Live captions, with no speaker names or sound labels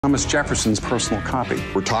Thomas Jefferson's personal copy.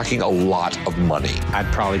 We're talking a lot of money.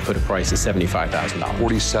 I'd probably put a price at $75,000.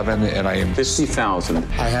 47, and I am 50,000.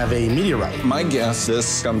 I have a meteorite. My guess,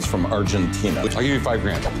 this comes from Argentina. I'll give you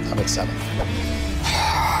 $5,000. I'm at 7.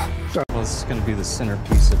 Well, this is going to be the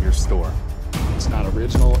centerpiece of your store. It's not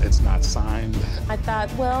original, it's not signed. I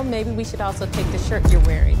thought, well, maybe we should also take the shirt you're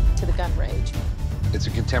wearing to the gun range. It's a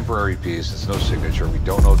contemporary piece. It's no signature. We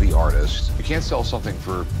don't know the artist. You can't sell something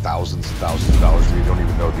for thousands and thousands of dollars when you don't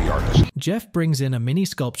even know the artist. Jeff brings in a mini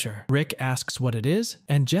sculpture. Rick asks what it is,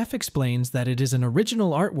 and Jeff explains that it is an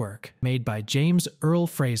original artwork made by James Earl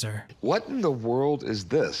Fraser. What in the world is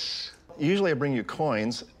this? Usually I bring you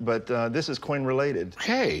coins, but this is coin related.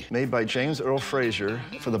 Hey. Made by James Earl Fraser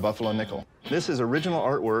for the Buffalo nickel. This is original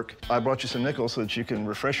artwork. I brought you some nickels so that you can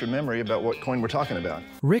refresh your memory about what coin we're talking about.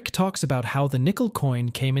 Rick talks about how the nickel coin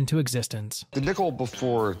came into existence. The nickel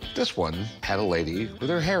before this one had a lady with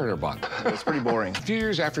her hair in her bun. It's pretty boring. A few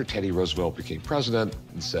years after Teddy Roosevelt became president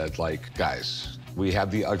and said, like, guys, we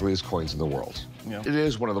have the ugliest coins in the world. Yeah. It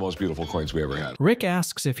is one of the most beautiful coins we ever had. Rick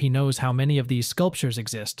asks if he knows how many of these sculptures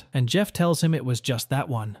exist, and Jeff tells him it was just that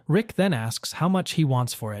one. Rick then asks how much he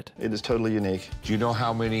wants for it. It is totally unique. Do you know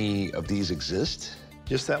how many of these exist?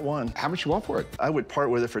 Just that one. How much you want for it? I would part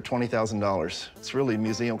with it for $20,000. It's really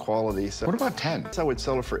museum quality. So what about 10? I would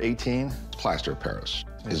sell it for 18. Plaster of Paris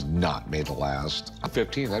is not made to last.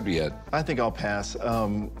 15, that'd be it. I think I'll pass.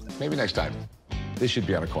 Maybe next time. This should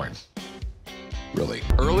be on a coin. Really.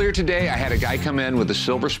 Earlier today, I had a guy come in with the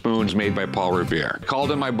silver spoons made by Paul Revere.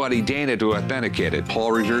 Called in my buddy Dana to authenticate it.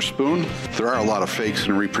 Paul Revere spoon? There are a lot of fakes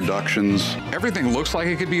and reproductions. Everything looks like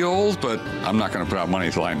it could be old, but I'm not going to put out money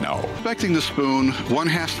until I know. Inspecting the spoon, one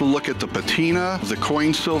has to look at the patina, the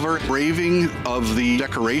coin silver, engraving of the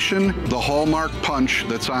decoration, the hallmark punch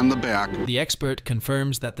that's on the back. The expert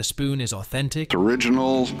confirms that the spoon is authentic. It's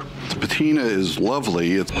original. The patina is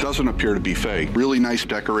lovely. It doesn't appear to be fake. Really nice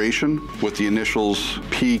decoration with the initials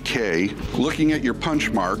PK. Looking at your punch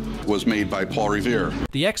mark was made by Paul Revere.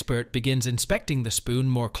 The expert begins inspecting the spoon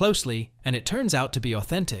more closely, and it turns out to be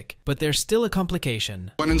authentic, but there's still a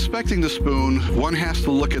complication. When inspecting the spoon, one has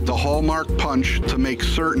to look at the hallmark punch to make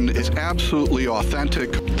certain it's absolutely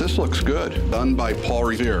authentic. This looks good. Done by Paul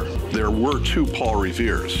Revere. There were 2 Paul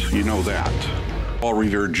Reveres, you know that. Paul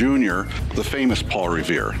Revere Jr., the famous Paul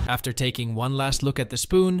Revere. After taking one last look at the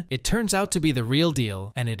spoon, it turns out to be the real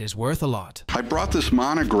deal, and it is worth a lot. I brought this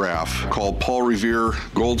monograph called Paul Revere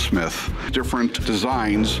Goldsmith. Different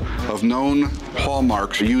designs of known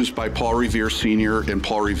hallmarks used by Paul Revere Sr. and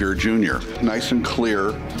Paul Revere Jr. Nice and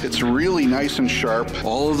clear. It's really nice and sharp.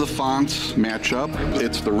 All of the fonts match up.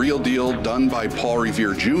 It's the real deal done by Paul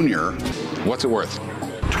Revere Jr. What's it worth?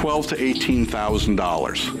 $12,000 to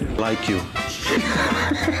 $18,000. Like you.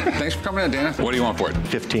 Thanks for coming in, Dana. What do you want for it?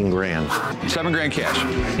 15 grand. $7,000 cash.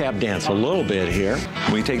 Tap dance a little bit here.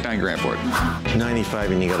 We take $9,000 for it.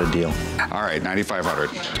 95 and you got a deal. All right,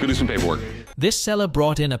 $9,500. Let's go do some paperwork. This seller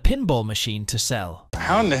brought in a pinball machine to sell.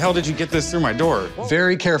 How in the hell did you get this through my door?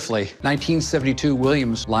 Very carefully. 1972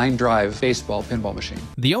 Williams Line Drive baseball pinball machine.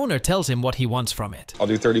 The owner tells him what he wants from it. I'll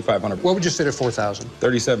do $3,500. What would you say to 4,000?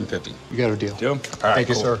 $3,750. You got a deal. Deal? All right, Thank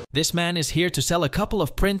you, sir. This man is here to sell a couple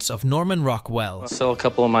of prints of Norman Rockwell. Sell a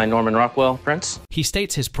couple of my Norman Rockwell prints. He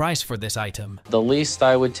states his price for this item. The least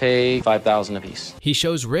I would take $5,000 a piece. He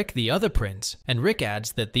shows Rick the other prints, and Rick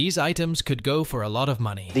adds that these items could go for a lot of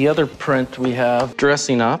money. The other print we have,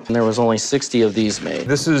 Dressing Up, and there was only 60 of these made.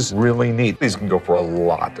 This is really neat. These can go for a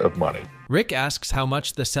lot of money. Rick asks how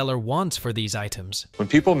much the seller wants for these items. When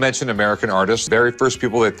people mention American artists, the very first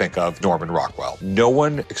people they think of, Norman Rockwell. No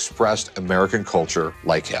one expressed American culture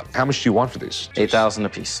like him. How much do you want for these? $8,000 a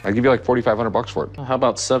piece. I'll give you like $4,500 for it. How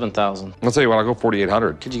about $7,000? I'll tell you what, I'll go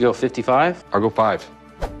 $4,800. Could you go $55,000? I'll go $5,000.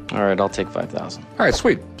 All right, I'll take $5,000. All right,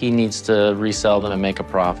 sweet. He needs to resell them and make a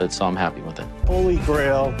profit, so I'm happy with it. Holy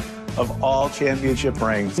grail of all championship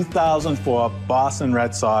rings. 2004 Boston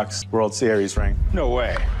Red Sox World Series ring. No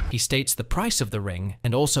way. He states the price of the ring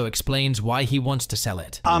and also explains why he wants to sell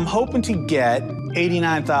it. I'm hoping to get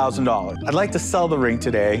 $89,000. I'd like to sell the ring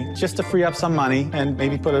today just to free up some money and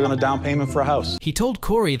maybe put it on a down payment for a house. He told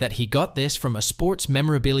Corey that he got this from a sports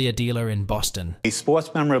memorabilia dealer in Boston. A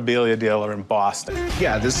sports memorabilia dealer in Boston.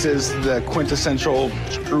 Yeah, this is the quintessential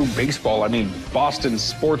true baseball. I mean, Boston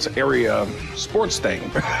sports area sports thing.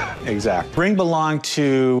 Exactly. Ring belonged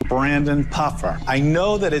to Brandon Puffer. I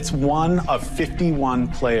know that it's one of 51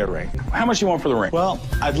 player ring. How much do you want for the ring? Well,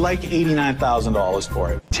 I'd like $89,000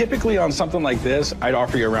 for it. Typically on something like this, I'd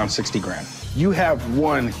offer you around 60 grand. You have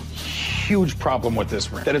one huge problem with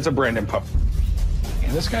this ring, that it's a Brandon Puffer.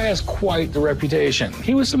 This guy has quite the reputation.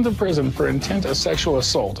 He was sent to prison for intent of sexual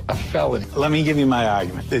assault, a felony. Let me give you my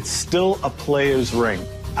argument. It's still a player's ring.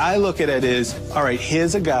 I look at it as, all right,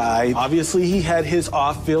 here's a guy. Obviously, he had his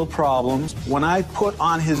off-field problems. When I put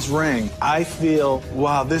on his ring, I feel,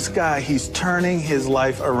 wow, this guy, he's turning his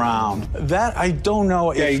life around. That, I don't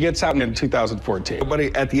know. Yeah, he gets out in 2014. But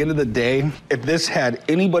at the end of the day, if this had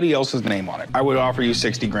anybody else's name on it, I would offer you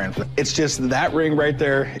 60 grand for it. It's just that ring right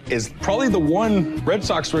there is probably the one Red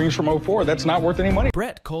Sox rings from '04 that's not worth any money.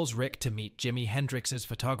 Brett calls Rick to meet Jimi Hendrix's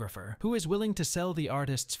photographer, who is willing to sell the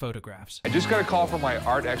artist's photographs. I just got a call from my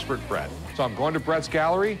art expert, Brett. So I'm going to Brett's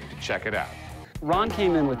gallery to check it out. Ron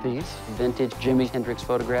came in with these vintage Jimi Hendrix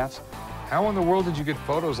photographs. How in the world did you get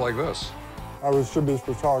photos like this? I was Jimmy's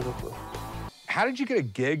photographer. How did you get a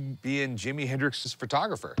gig being Jimi Hendrix's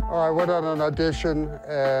photographer? I went on an audition,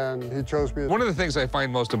 and he chose me. One of the things I find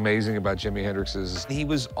most amazing about Jimi Hendrix is he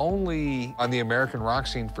was only on the American rock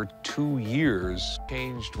scene for 2 years,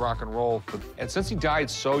 changed rock and roll. And since he died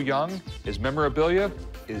so young, his memorabilia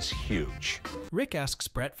is huge. Rick asks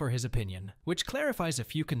Brett for his opinion, which clarifies a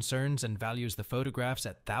few concerns and values the photographs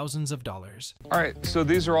at thousands of dollars. All right, so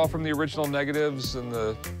these are all from the original negatives and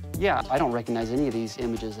the... Yeah, I don't recognize any of these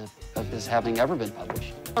images of this having ever been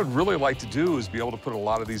published. What I'd really like to do is be able to put a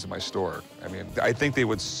lot of these in my store. I mean, I think they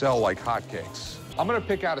would sell like hotcakes. I'm gonna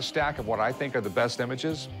pick out a stack of what I think are the best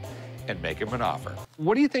images and make them an offer.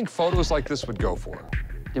 What do you think photos like this would go for?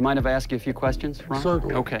 Do you mind if I ask you a few questions, Ron?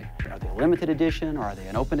 Certainly. Okay. Are they a limited edition, or are they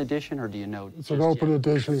an open edition, or do you know? It's an open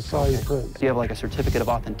edition signed print. Do you have like a certificate of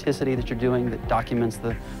authenticity that you're doing that documents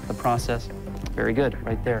the process? Very good,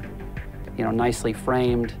 right there. You know, nicely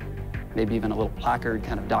framed, maybe even a little placard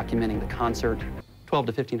kind of documenting the concert.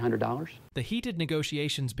 $1,200 to $1,500. The heated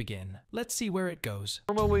negotiations begin. Let's see where it goes.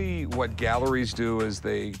 Normally, what galleries do is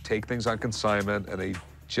they take things on consignment and they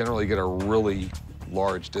generally get a really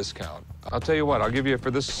large discount. I'll tell you what, I'll give you,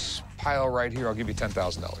 for this pile right here, I'll give you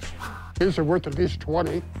 $10,000. These are worth at least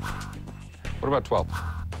 20. What about 12?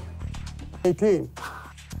 18.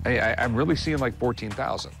 Hey, I'm really seeing like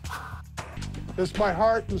 14,000. It's my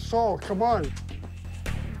heart and soul, come on.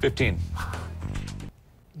 15.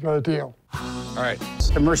 You got a deal. All right.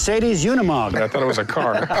 The Mercedes Unimog. I thought it was a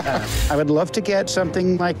car. I would love to get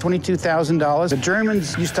something like $22,000. The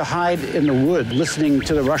Germans used to hide in the wood listening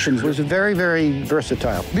to the Russians. It was very, very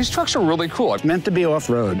versatile. These trucks are really cool. Meant to be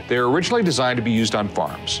off-road. They were originally designed to be used on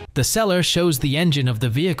farms. The seller shows the engine of the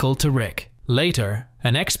vehicle to Rick. Later,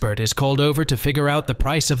 an expert is called over to figure out the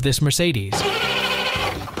price of this Mercedes.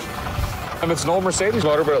 And it's an old Mercedes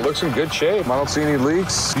motor, but it looks in good shape. I don't see any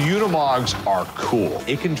leaks. The Unimogs are cool.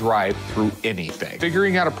 It can drive through anything.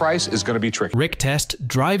 Figuring out a price is going to be tricky. Rick Test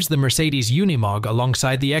drives the Mercedes Unimog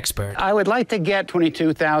alongside the expert. I would like to get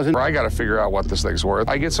 $22,000. I got to figure out what this thing's worth.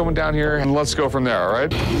 I get someone down here, and let's go from there, all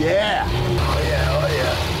right? Yeah. Oh, yeah, oh,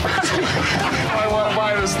 yeah. I want to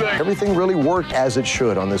buy this thing. Everything really worked as it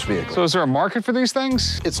should on this vehicle. So is there a market for these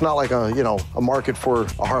things? It's not like a market for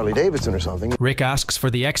a Harley Davidson or something. Rick asks for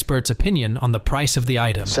the expert's opinion on the price of the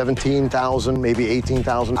item. 17,000, maybe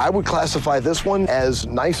 18,000. I would classify this one as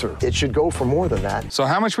nicer. It should go for more than that. So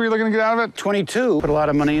how much were you looking to get out of it? 22. Put a lot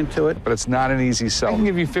of money into it. But it's not an easy sell. I can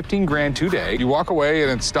give you 15 grand today. You walk away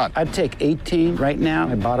and it's done. I'd take 18 right now,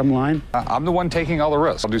 my bottom line. I'm the one taking all the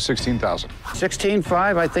risks. I'll do 16,000.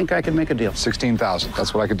 16.5, I think I could make a deal. 16,000,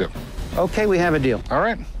 that's what I could do. Okay, we have a deal. All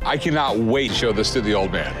right. I cannot wait to show this to the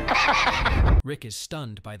old man. Rick is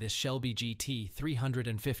stunned by this Shelby GT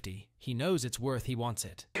 350. He knows it's worth he wants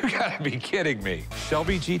it. You gotta be kidding me.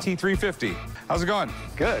 Shelby GT 350. How's it going?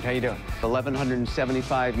 Good, how you doing?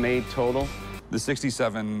 1,175 made total. The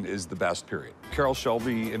 67 is the best, period. Carroll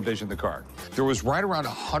Shelby envisioned the car. There was right around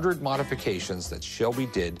 100 modifications that Shelby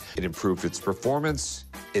did. It improved its performance,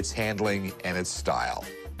 its handling, and its style.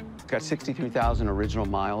 It's got 63,000 original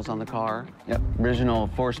miles on the car. Yep, original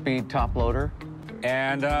 4-speed top loader.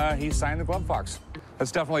 And he signed the glove box.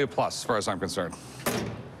 That's definitely a plus as far as I'm concerned.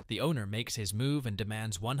 The owner makes his move and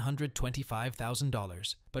demands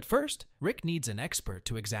 $125,000. But first, Rick needs an expert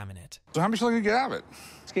to examine it. So how much are you gonna get out of it?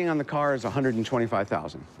 Asking on the car is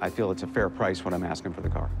 $125,000. I feel it's a fair price what I'm asking for the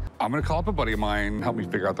car. I'm gonna call up a buddy of mine, help me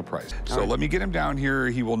figure out the price. So let me get him down here.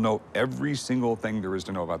 He will know every single thing there is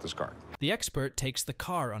to know about this car. The expert takes the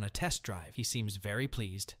car on a test drive. He seems very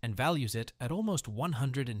pleased and values it at almost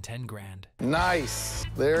 110 grand. Nice.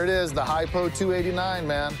 There it is, the Hypo 289,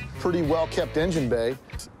 man. Pretty well-kept engine bay.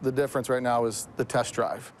 The difference right now is the test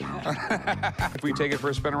drive. If we take it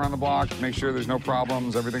for a spin around the block, make sure there's no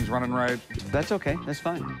problems, everything's running right. That's okay, that's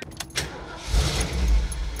fine.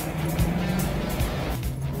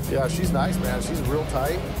 Yeah, she's nice, man. She's real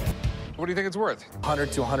tight. What do you think it's worth?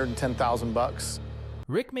 100 to 110,000 bucks.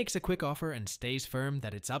 Rick makes a quick offer and stays firm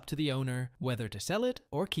that it's up to the owner whether to sell it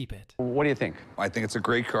or keep it. What do you think? I think it's a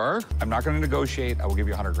great car. I'm not going to negotiate. I will give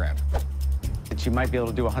you 100 grand. That you might be able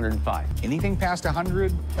to do 105. Anything past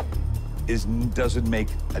 100 doesn't make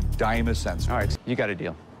a dime of sense. All right, you got a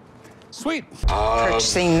deal. Sweet.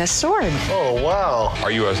 Purchasing this sword. Oh, wow.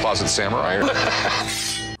 Are you a closet samurai?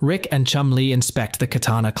 Rick and Chumlee inspect the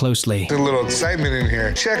katana closely. There's a little excitement in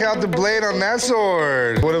here. Check out the blade on that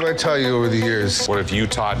sword. What did I tell you over the years? What if you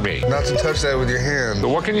taught me? Not to touch that with your hand. But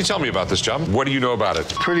what can you tell me about this, Chum? What do you know about it?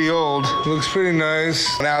 Pretty old. Looks pretty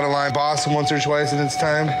nice. An out-of-line boss once or twice in its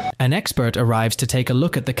time. An expert arrives to take a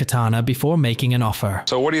look at the katana before making an offer.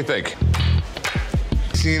 So what do you think?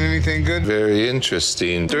 Seen anything good? Very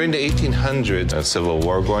interesting. During the 1800s, a civil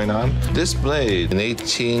war going on, this blade in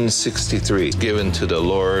 1863 given to the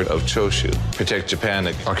Lord of Choshu. Protect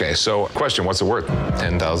Japan. Okay, so question, what's it worth?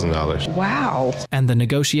 $10,000. Wow. And the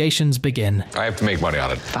negotiations begin. I have to make money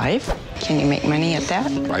on it. 5? Can you make money at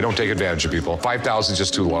that? I don't take advantage of people. 5,000 is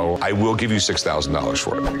just too low. I will give you $6,000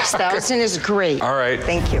 for it. 6,000 is great. All right.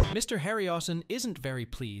 Thank you. Mr. Harryhausen isn't very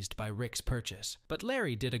pleased by Rick's purchase, but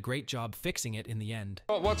Larry did a great job fixing it in the end.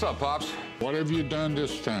 Oh, what's up, Pops? What have you done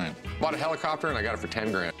this time? Bought a helicopter and I got it for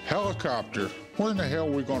 10 grand. Helicopter? Where in the hell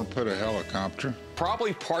are we going to put a helicopter?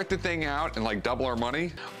 Probably part the thing out and like double our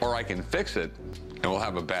money, or I can fix it and we'll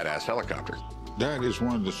have a badass helicopter. That is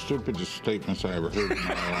one of the stupidest statements I ever heard in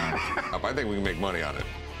my life. I think we can make money on it.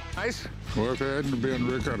 Nice. Well, if it hadn't been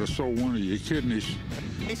Rick, I'd have sold one of your kidneys.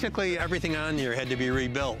 Basically, everything on here had to be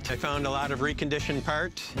rebuilt. I found a lot of reconditioned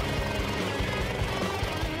parts.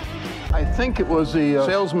 I think it was the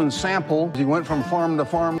salesman's sample. He went from farm to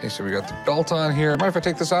farm. Okay, so we got the belt on here. Mind if I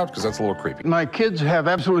take this out? Because that's a little creepy. My kids have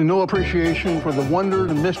absolutely no appreciation for the wonder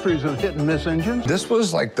and mysteries of hit-and-miss engines. This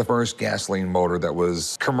was like the first gasoline motor that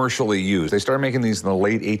was commercially used. They started making these in the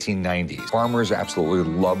late 1890s. Farmers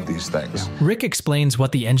absolutely loved these things. Rick explains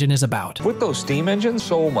what the engine is about. With those steam engines,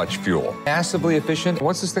 so much fuel. Massively efficient.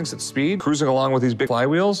 Once this thing's at speed, cruising along with these big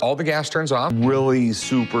flywheels, all the gas turns off. Really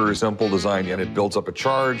super simple design, and it builds up a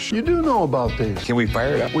charge. You do know about these. Can we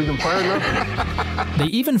fire it up? We can fire it up. They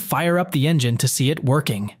even fire up the engine to see it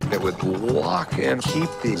working. It would lock and keep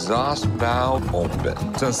the exhaust valve open.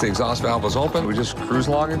 Since the exhaust valve was open, we just cruise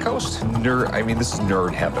along and coast. I mean, this is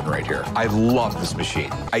nerd heaven right here. I love this machine.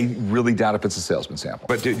 I really doubt if it's a salesman sample.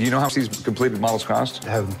 But do you know how much these completed models cost? I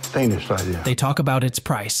have the faintest idea. They talk about its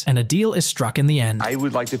price, and a deal is struck in the end. I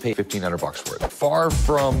would like to pay $1,500 for it. Far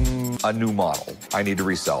from a new model. I need to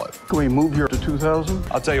resell it. Can we move here to 2,000?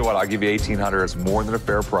 I'll tell you what, I'll give you $1,800. It's more than a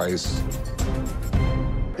fair price.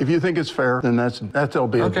 If you think it's fair, then that'll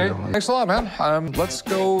be a deal. Thanks a lot, man. Let's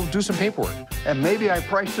go do some paperwork. And maybe I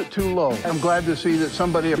priced it too low. I'm glad to see that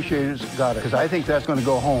somebody appreciates got it, because I think that's going to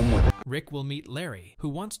go home with it. Rick will meet Larry, who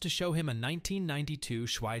wants to show him a 1992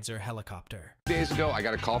 Schweitzer helicopter. Days ago, I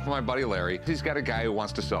got a call from my buddy Larry. He's got a guy who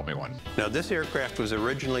wants to sell me one. Now, this aircraft was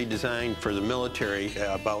originally designed for the military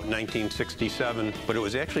about 1967, but it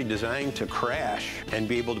was actually designed to crash and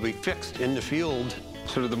be able to be fixed in the field.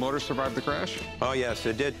 So did the motor survive the crash? Oh, yes,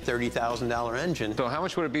 it did. $30,000 engine. So how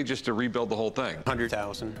much would it be just to rebuild the whole thing?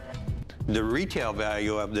 $100,000. The retail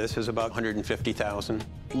value of this is about $150,000.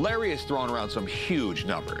 Larry has thrown around some huge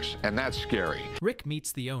numbers, and that's scary. Rick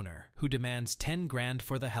meets the owner, who demands 10 grand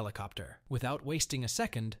for the helicopter. Without wasting a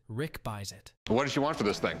second, Rick buys it. What does she want for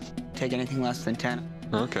this thing? Take anything less than 10.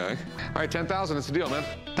 Okay. All right, 10,000, it's a deal, man.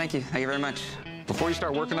 Thank you. Thank you very much. Before you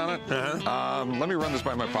start working on it, let me run this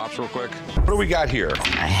by my pops real quick. What do we got here?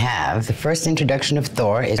 I have the first introduction of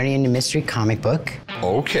Thor is in the mystery comic book.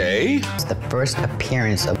 Okay. It's the first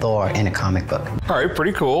appearance of Thor in a comic book. All right,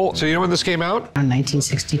 pretty cool. So you know when this came out? In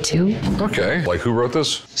 1962. Okay. Like who wrote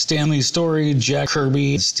this? Stanley Story, Jack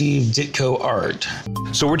Kirby, Steve Ditko art.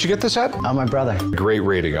 So where'd you get this at? Oh, my brother. Great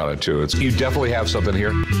rating on it too. You definitely have something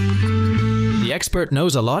here. The expert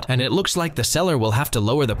knows a lot, and it looks like the seller will have to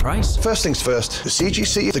lower the price. First things first, the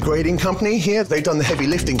CGC, the grading company here, they've done the heavy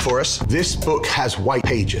lifting for us. This book has white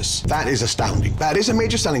pages. That is astounding. That is a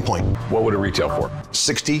major selling point. What would it retail for?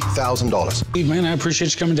 $60,000. Hey, man, I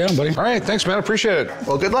appreciate you coming down, buddy. All right, thanks, man. Appreciate it.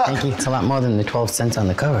 Well, good luck. Thank you. It's a lot more than the 12 cents on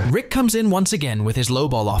the cover. Rick comes in once again with his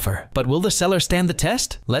lowball offer, but will the seller stand the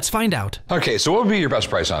test? Let's find out. Okay, so what would be your best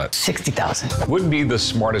price on it? $60,000. Wouldn't be the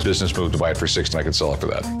smartest business move to buy it for 60. I could sell it for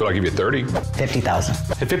that, but I'll give you 30.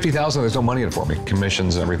 $50,000. At $50,000, there's no money in it for me.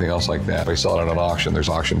 Commissions and everything else like that. If I sell it at an auction, there's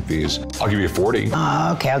auction fees. I'll give you 40.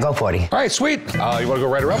 Okay, I'll go 40. All right, sweet. You want to go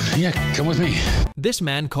right around? Yeah, come with me. This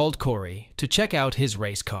man called Corey to check out his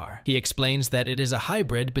race car. He explains that it is a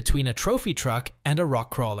hybrid between a trophy truck and a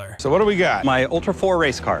rock crawler. So what do we got? My Ultra 4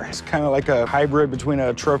 race car. It's kind of like a hybrid between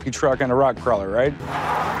a trophy truck and a rock crawler, right?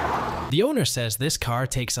 The owner says this car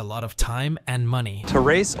takes a lot of time and money. To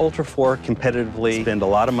race Ultra 4 competitively, spend a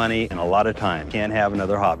lot of money and a lot of time. Can't have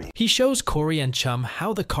another hobby. He shows Corey and Chum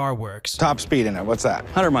how the car works. Top speed in it, what's that?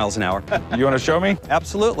 100 miles an hour. You want to show me?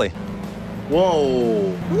 Absolutely.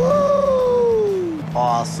 Whoa. Woo!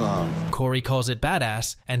 Awesome. Corey calls it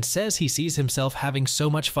badass and says he sees himself having so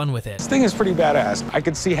much fun with it. This thing is pretty badass. I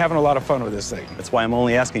could see having a lot of fun with this thing. That's why I'm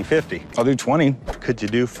only asking 50. I'll do 20. Could you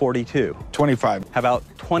do 42? 25. How about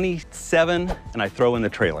 27 and I throw in the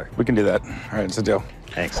trailer? We can do that. All right, it's a deal.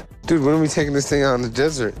 Thanks. Dude, when are we taking this thing out in the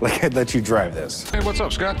desert? Like, I'd let you drive this. Hey, what's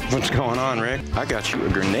up, Scott? What's going on, Rick? I got you a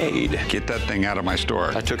grenade. Get that thing out of my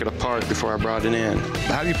store. I took it apart before I brought it in.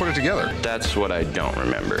 How do you put it together? That's what I don't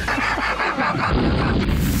remember.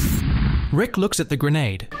 Rick looks at the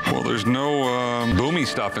grenade. Well, there's no boomy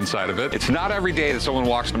stuff inside of it. It's not every day that someone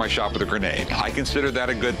walks into my shop with a grenade. I consider that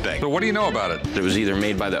a good thing. So what do you know about it? It was either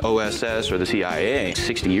made by the OSS or the CIA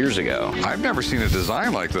 60 years ago. I've never seen a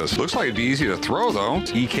design like this. Looks like it'd be easy to throw, though.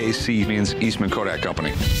 EKC means Eastman Kodak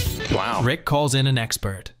Company. Wow. Rick calls in an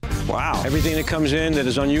expert. Wow. Everything that comes in that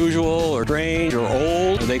is unusual or strange or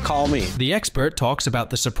old, they call me. The expert talks about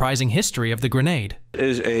the surprising history of the grenade. It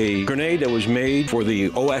is a grenade that was made for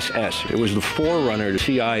the OSS. It was the forerunner to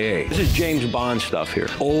CIA. This is James Bond stuff here.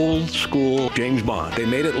 Old school James Bond. They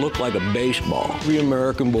made it look like a baseball. Every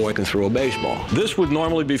American boy can throw a baseball. This would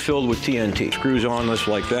normally be filled with TNT. Screws on this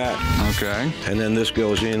like that. Okay. And then this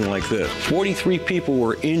goes in like this. 43 people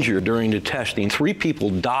were injured during the testing. 3 people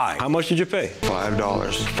died. How much did you pay?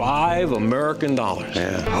 $5. 5 American dollars.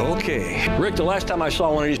 Yeah. Okay. Rick, the last time I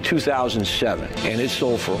saw one of these, 2007, and it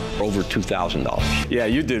sold for over $2,000. Yeah,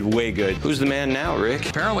 you did way good. Who's the man now, Rick?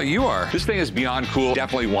 Apparently you are. This thing is beyond cool.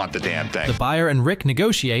 Definitely want the damn thing. The buyer and Rick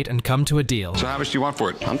negotiate and come to a deal. So how much do you want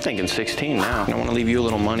for it? I'm thinking 16 now. I don't want to leave you a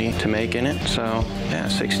little money to make in it, so yeah,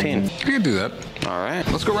 16. You can do that. All right.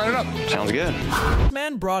 Let's go write it up. Sounds good.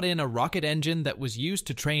 Man brought in a rocket engine that was used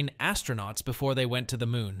to train astronauts before they went to the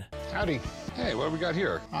moon. Howdy. Hey, what do we got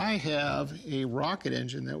here? I have a rocket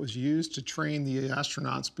engine that was used to train the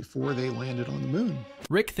astronauts before they landed on the moon.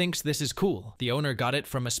 Rick thinks this is cool. The owner got it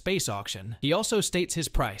from a space auction. He also states his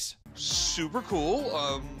price. Super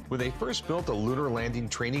cool. When they first built the lunar landing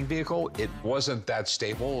training vehicle, it wasn't that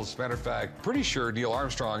stable. As a matter of fact, pretty sure Neil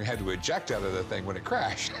Armstrong had to eject out of the thing when it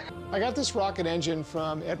crashed. I got this rocket engine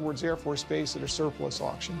from Edwards Air Force Base at a surplus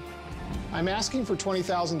auction. I'm asking for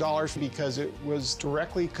 $20,000 because it was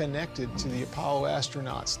directly connected to the Apollo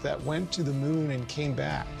astronauts that went to the moon and came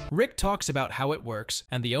back. Rick talks about how it works,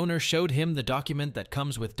 and the owner showed him the document that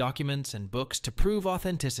comes with documents and books to prove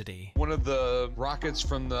authenticity. One of the rockets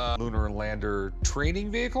from the lunar lander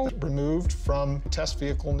training vehicle? Removed from test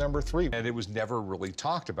vehicle number 3. And it was never really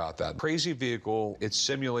talked about that. Crazy vehicle, it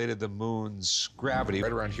simulated the moon's gravity.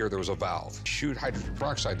 Right around here, there was a valve. Shoot hydrogen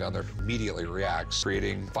peroxide down there, immediately reacts,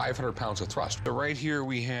 creating 500 pounds of thrust. So right here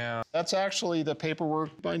we have... That's actually the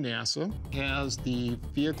paperwork by NASA. It has the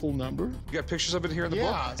vehicle number. You got pictures of it here in the book?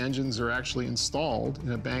 Yeah. Engines are actually installed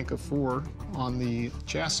in a bank of 4 on the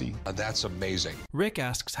chassis. That's amazing. Rick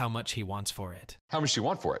asks how much he wants for it. How much do you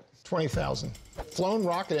want for it? $20,000. Flown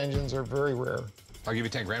rocket engines are very rare. I'll give you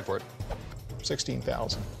 10 grand for it.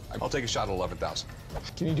 16,000. I'll take a shot at 11,000.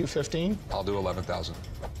 Can you do 15? I'll do 11,000.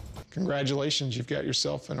 Congratulations, you've got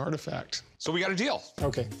yourself an artifact. So we got a deal.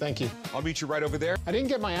 Okay, thank you. I'll meet you right over there. I didn't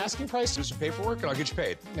get my asking price. Do some paperwork and I'll get you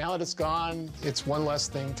paid. Now that it's gone, it's one less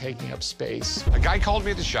thing taking up space. A guy called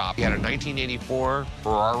me at the shop. He had a 1984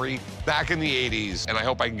 Ferrari back in the 80s, and I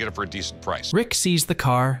hope I can get it for a decent price. Rick sees the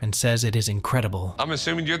car and says it is incredible. I'm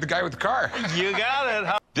assuming you're the guy with the car. You got it,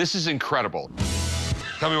 huh? This is incredible.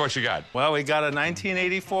 Tell me what you got. Well, we got a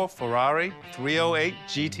 1984 Ferrari 308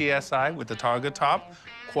 GTSI with the Targa top.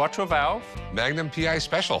 Quattro valve. Magnum PI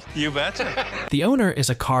Special. You betcha. The owner is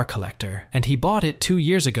a car collector, and he bought it 2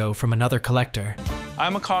 years ago from another collector.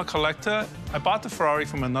 I'm a car collector. I bought the Ferrari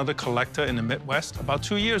from another collector in the Midwest about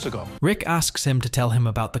 2 years ago. Rick asks him to tell him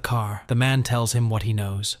about the car. The man tells him what he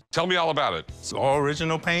knows. Tell me all about it. It's all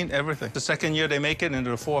original paint, everything. The second year they make it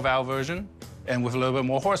into the 4-valve version, and with a little bit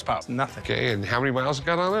more horsepower. Nothing. Okay, and how many miles it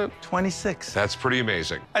got on it? 26. That's pretty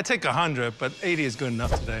amazing. I take 100, but 80 is good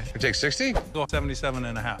enough today. You take 60? Go 77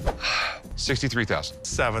 and a half. 63,000.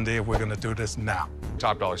 70 if we're gonna do this now.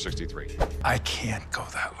 Top dollar 63. I can't go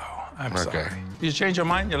that low. I'm okay. sorry. You change your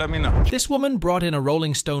mind, you let me know. This woman brought in a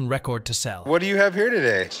Rolling Stone record to sell. What do you have here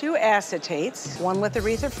today? 2 acetates, one with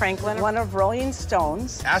Aretha Franklin, one of Rolling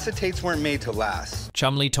Stones. Acetates weren't made to last.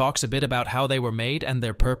 Chumley talks a bit about how they were made and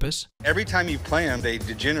their purpose. Every time you play them, they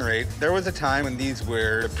degenerate. There was a time when these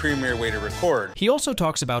were the premier way to record. He also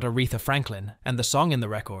talks about Aretha Franklin and the song in the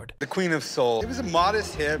record. The Queen of Soul. It was a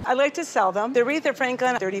modest hit. I'd like to sell them. The Aretha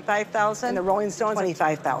Franklin, $35,000. The Rolling Stones,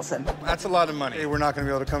 $25,000. That's a lot of money. Hey, we're not going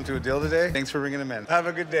to be able to come to a deal today. Thanks for bringing them in. Have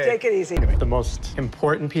a good day. Take it easy. The most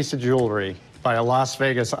important piece of jewelry by a Las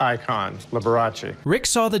Vegas icon, Liberace. Rick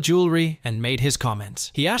saw the jewelry and made his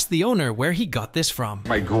comments. He asked the owner where he got this from.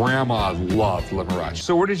 My grandma loved Liberace.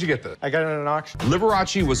 So where did you get this? I got it at an auction.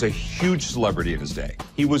 Liberace was a huge celebrity in his day.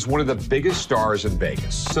 He was one of the biggest stars in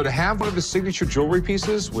Vegas. So to have one of his signature jewelry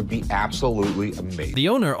pieces would be absolutely amazing. The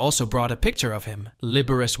owner also brought a picture of him,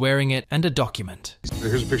 Liberace wearing it, and a document.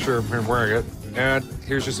 Here's a picture of him wearing it, and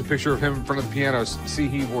here's just a picture of him in front of the piano. See,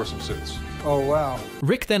 he wore some suits. Oh, wow.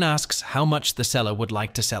 Rick then asks how much the seller would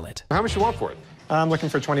like to sell it. How much you want for it? I'm looking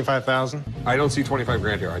for $25,000. I don't see 25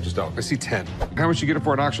 grand here, I just don't. I see 10. How much you get it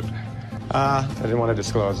for an auction? I didn't want to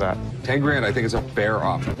disclose that. 10 grand, I think is a fair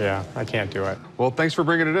offer. Yeah, I can't do it. Well, thanks for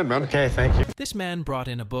bringing it in, man. Okay, thank you. This man brought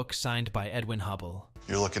in a book signed by Edwin Hubble.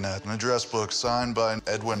 You're looking at an address book signed by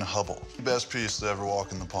Edwin Hubble. Best piece to ever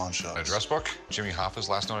walk in the pawn shop. An address book? Jimmy Hoffa's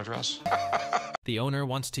last known address? The owner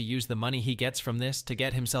wants to use the money he gets from this to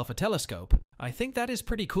get himself a telescope. I think that is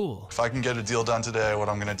pretty cool. If I can get a deal done today, what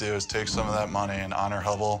I'm going to do is take some of that money and honor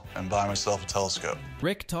Hubble and buy myself a telescope.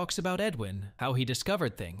 Rick talks about Edwin, how he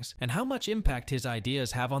discovered things, and how much impact his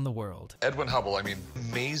ideas have on the world. Edwin Hubble, I mean,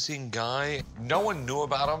 amazing guy. No one knew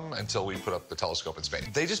about him until we put up the telescope in space.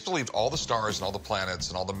 They just believed all the stars and all the planets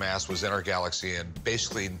and all the mass was in our galaxy, and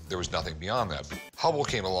basically there was nothing beyond that. Hubble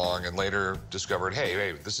came along and later discovered,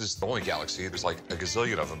 hey, this is the only galaxy. There's like a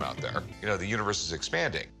gazillion of them out there. You know, the universe is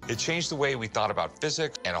expanding. It changed the way we thought about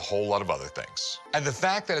physics and a whole lot of other things. And the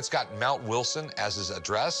fact that it's got Mount Wilson as his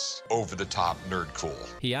address, over the top nerd cool.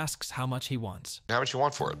 He asks how much he wants. How much you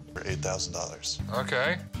want for it? For $8,000.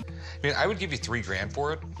 Okay. I mean, I would give you 3 grand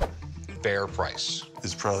for it. Fair price.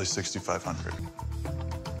 It's probably $6,500.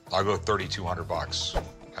 I'll go 3,200 bucks.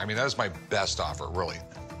 I mean, that is my best offer, really.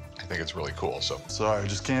 I think it's really cool, so. Sorry, I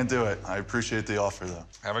just can't do it. I appreciate the offer, though.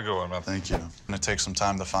 Have a good one, man. Thank you. It's gonna take some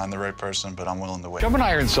time to find the right person, but I'm willing to wait. Jum and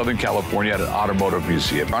I are in Southern California at an automotive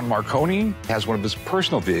museum. Ron Marconi has one of his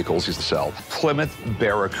personal vehicles he's to sell, Plymouth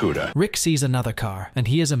Barracuda. Rick sees another car, and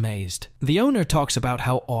he is amazed. The owner talks about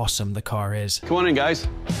how awesome the car is. Come on in, guys.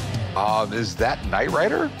 Is that Knight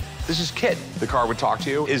Rider? This is Kit. The car would talk to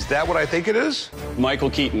you. Is that what I think it is?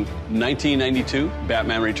 Michael Keaton, 1992,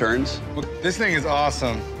 Batman Returns. This thing is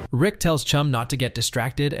awesome. Rick tells Chum not to get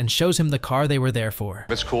distracted and shows him the car they were there for.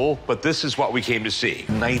 It's cool, but this is what we came to see.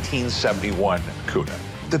 1971 Cuda.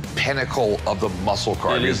 The pinnacle of the muscle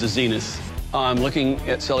car. It is the zenith. I'm looking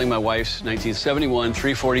at selling my wife's 1971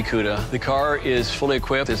 340 Cuda. The car is fully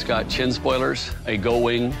equipped. It's got chin spoilers, a gull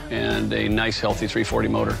wing, and a nice, healthy 340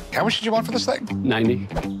 motor. How much did you want for this thing? 90.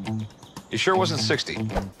 You sure it wasn't 60?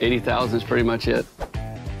 80,000 is pretty much it.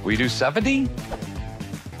 Will you do 70?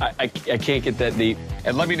 I can't get that deep.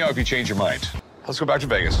 And let me know if you change your mind. Let's go back to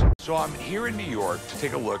Vegas. So I'm here in New York to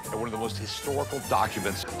take a look at one of the most historical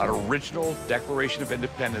documents, an original Declaration of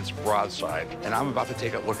Independence broadside. And I'm about to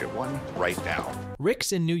take a look at one right now.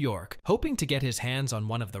 Rick's in New York, hoping to get his hands on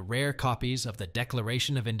one of the rare copies of the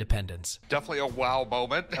Declaration of Independence. Definitely a wow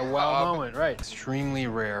moment. A wow moment, right. Extremely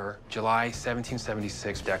rare, July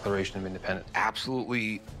 1776 Declaration of Independence.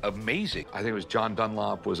 Absolutely amazing. I think it was John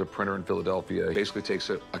Dunlop was a printer in Philadelphia. He basically takes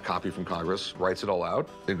a copy from Congress, writes it all out,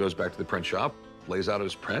 then goes back to the print shop, lays out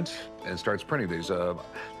his print, and starts printing these.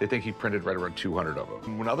 They think he printed right around 200 of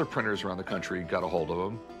them. When other printers around the country got a hold of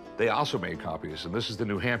them, they also made copies, and this is the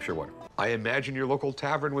New Hampshire one. I imagine your local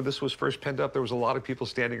tavern, when this was first penned up, there was a lot of people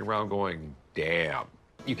standing around going, damn.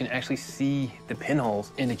 You can actually see the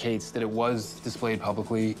pinholes, indicates that it was displayed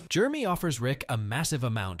publicly. Jeremy offers Rick a massive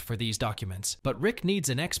amount for these documents, but Rick needs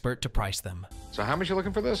an expert to price them. So how much are you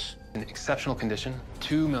looking for this? In exceptional condition,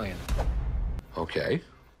 $2 million. Okay.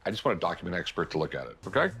 I just want a document expert to look at it,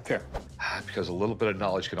 okay? Fair. Because a little bit of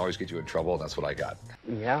knowledge can always get you in trouble, and that's what I got.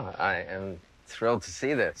 Yeah, I am thrilled to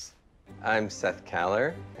see this. I'm Seth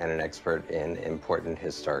Kaller, and an expert in important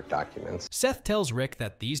historic documents. Seth tells Rick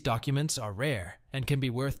that these documents are rare and can be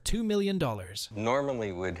worth $2 million.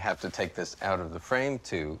 Normally, we'd have to take this out of the frame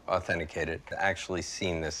to authenticate it. I've actually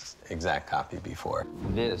seen this exact copy before.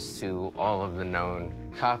 This to all of the known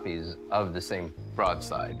copies of the same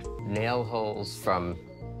broadside. Nail holes from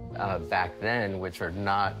back then, which are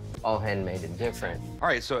not all handmade and different. All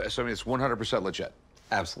right, so I mean, it's 100% legit.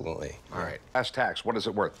 Absolutely. All right. Last tax, what is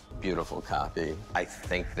it worth? Beautiful copy. I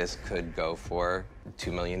think this could go for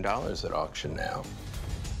 $2 million at auction now.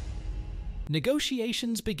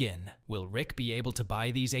 Negotiations begin. Will Rick be able to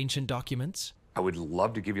buy these ancient documents? I would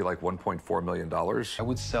love to give you like $1.4 million. I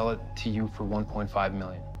would sell it to you for $1.5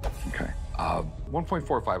 million. Okay.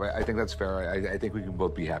 1.45, I think that's fair. I think we can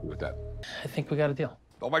both be happy with that. I think we got a deal.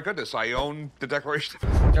 Oh my goodness, I own the Declaration.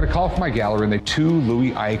 Got a call from my gallery and they 2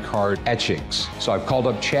 Louis Icard etchings. So I've called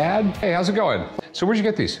up Chad. Hey, how's it going? So where'd you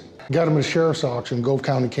get these? Got him at Sheriff's Auction, Gove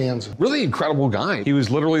County, Kansas. Really incredible guy. He was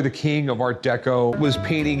literally the king of Art Deco, was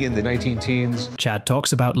painting in the 19-teens. Chad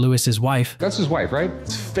talks about Lewis's wife. That's his wife, right?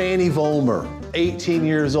 It's Fanny Vollmer, 18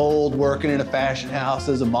 years old, working in a fashion house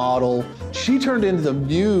as a model. She turned into the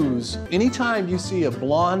muse. Anytime you see a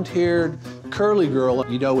blonde-haired, curly girl,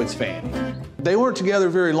 you know it's Fanny. They weren't together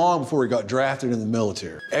very long before he got drafted in the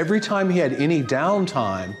military. Every time he had any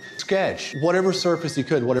downtime, sketch, whatever surface he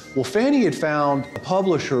could, whatever. Well, Fanny had found a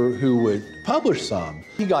publisher who would publish some.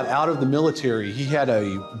 He got out of the military. He had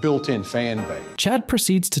a built-in fan base. Chad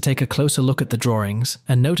proceeds to take a closer look at the drawings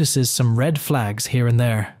and notices some red flags here and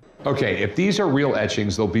there. Okay, if these are real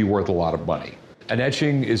etchings, they'll be worth a lot of money. An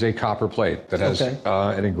etching is a copper plate that has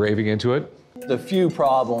an engraving into it. The few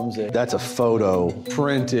problems, that's a photo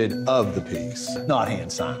printed of the piece, not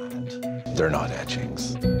hand-signed. They're not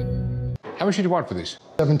etchings. How much did you want for these?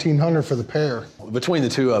 $1,700 for the pair. Between the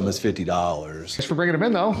two of them, it's $50. Thanks for bringing them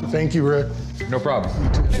in, though. Thank you, Rick. No problem.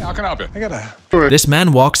 Hey, how can I help you? I got a... This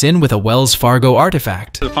man walks in with a Wells Fargo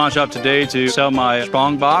artifact. To the pawn shop today to sell my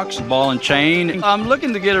strong box, ball and chain. I'm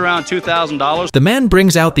looking to get around $2,000. The man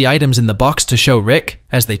brings out the items in the box to show Rick.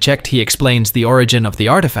 As they checked, he explains the origin of the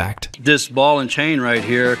artifact. This ball and chain right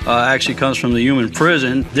here actually comes from the human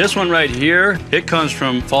prison. This one right here, it comes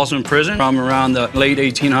from Folsom Prison from around the late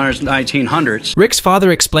 1800s, 1900s. Rick's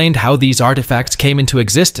father explained how these artifacts came into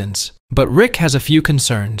existence, but Rick has a few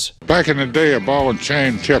concerns. Back in the day, a ball and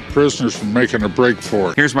chain kept prisoners from making a break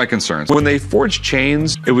for it. Here's my concerns. When they forged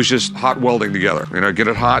chains, it was just hot welding together. You know, get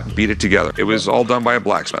it hot, beat it together. It was all done by a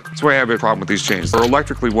blacksmith. That's why I have a problem with these chains. They're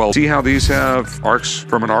electrically welded. See how these have arcs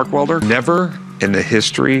from an arc welder? Never in the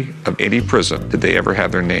history of any prison did they ever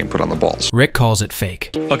have their name put on the balls. Rick calls it fake.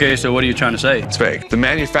 Okay, so what are you trying to say? It's fake. The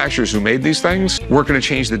manufacturers who made these things weren't going to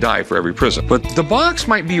change the die for every prison. But the box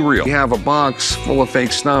might be real. You have a box full of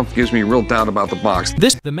fake stuff, gives me real doubt about the box.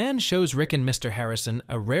 The man shows Rick and Mr. Harrison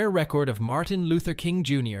a rare record of Martin Luther King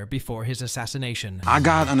Jr. before his assassination. I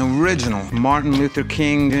got an original Martin Luther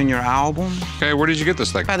King Jr. album. Okay, where did you get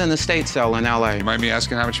this thing? At an estate sale in LA. You mind me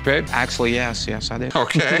asking how much you paid? Actually, yes, I did.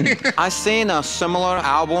 Okay. I seen a similar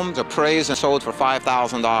album appraised and sold for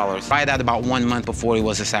 $5,000 right at about 1 month before he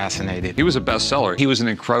was assassinated. He was a bestseller. He was an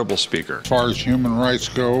incredible speaker. As far as human rights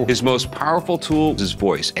go, his most powerful tool is his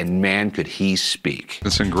voice, and man, could he speak.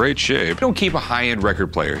 It's in great shape. Don't keep a high-end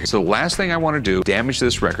record player. So the last thing I want to do, damage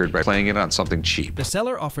this record by playing it on something cheap. The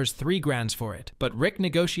seller offers $3,000 for it, but Rick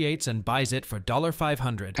negotiates and buys it for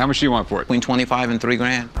 $500. How much do you want for it? Between 25 and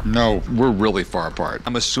 $3,000. no. We're really far apart.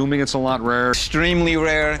 I'm assuming it's a lot rare. Extremely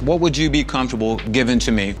rare. What would you be comfortable giving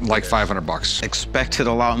to me? Like $500. Expected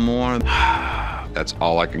a lot more. That's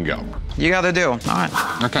all I can go. You got a deal. All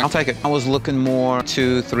right. Okay. I'll take it. I was looking more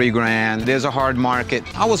 $2-3 grand. There's a hard market.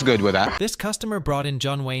 I was good with that. This customer brought in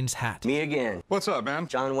John Wayne's hat. Me again. What's up, man?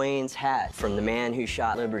 John Wayne's hat from the man who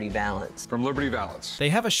shot Liberty Valance. From Liberty Valance. They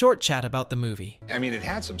have a short chat about the movie. I mean, it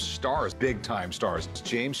had some stars, big-time stars.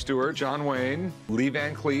 James Stewart, John Wayne, Lee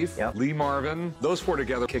Van Cleef, Lee Marvin. Those four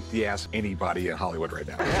together kick the ass of anybody in Hollywood right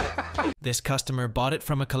now. This customer bought it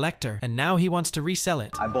from a collector, and now he wants to resell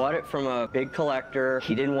it. I bought it from a big collector.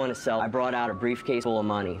 He didn't want to sell. I brought out a briefcase full of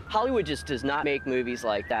money. Hollywood just does not make movies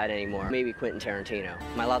like that anymore. Maybe Quentin Tarantino.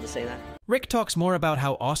 Am I allowed to say that? Rick talks more about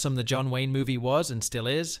how awesome the John Wayne movie was and still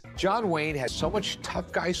is. John Wayne has so much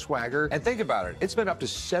tough guy swagger. And think about it. It's been up to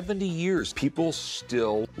 70 years. People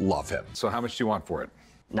still love him. So how much do you want for it?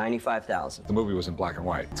 $95,000. The movie was in black and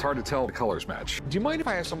white. It's hard to tell the colors match. Do you mind if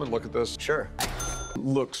I have someone look at this? Sure.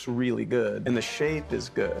 Looks really good, and the shape is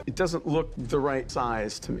good. It doesn't look the right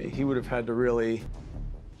size to me. He would have had to really...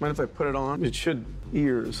 Mind if I put it on? It should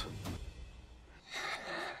ears.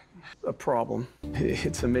 A problem.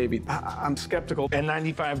 It's a maybe. I'm skeptical. And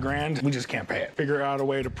 95 grand, we just can't pay it. Figure out a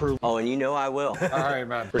way to prove. Oh, and you know I will. All right,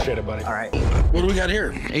 man. Appreciate it, buddy. All right. What do we got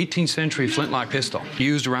here? 18th century flintlock pistol,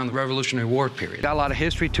 used around the Revolutionary War period. Got a lot of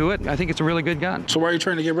history to it. I think it's a really good gun. So why are you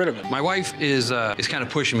trying to get rid of it? My wife is kind of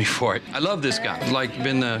pushing me for it. I love this gun. It's like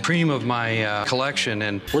been the cream of my collection.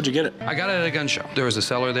 And where'd you get it? I got it at a gun show. There was a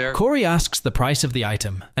seller there. Corey asks the price of the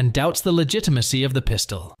item and doubts the legitimacy of the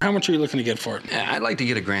pistol. How much are you looking to get for it? I'd like to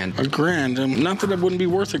get $1,000. $1,000. Not that it wouldn't be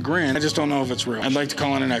worth $1,000. I just don't know if it's real. I'd like to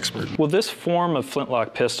call in an expert. Well, this form of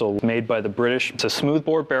flintlock pistol made by the British, it's a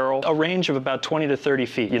smoothbore barrel, a range of about 20 to 30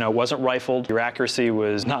 feet. You know, it wasn't rifled. Your accuracy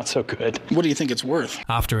was not so good. What do you think it's worth?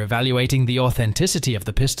 After evaluating the authenticity of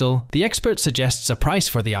the pistol, the expert suggests a price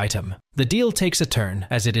for the item. The deal takes a turn,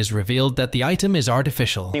 as it is revealed that the item is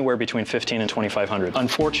artificial. Anywhere between $1,500 and $2,500.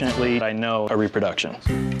 Unfortunately, I know a reproduction.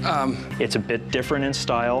 It's a bit different in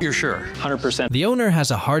style. You're sure? 100%. The owner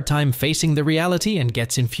has a hard time facing the reality and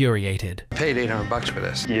gets infuriated. Paid $800 for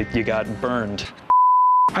this. You got burned.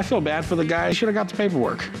 I feel bad for the guy. He should have got the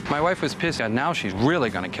paperwork. My wife was pissed, and now she's really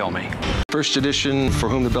gonna kill me. First edition For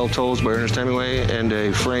Whom the Bell Tolls by Ernest Hemingway, and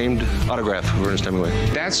a framed autograph of Ernest Hemingway.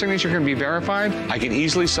 That signature can be verified. I can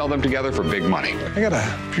easily sell them together for big money. I got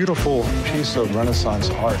a beautiful piece of Renaissance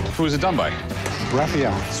art. Who was it done by?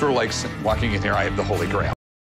 Raphael. Sort of like walking in here, I have the Holy Grail.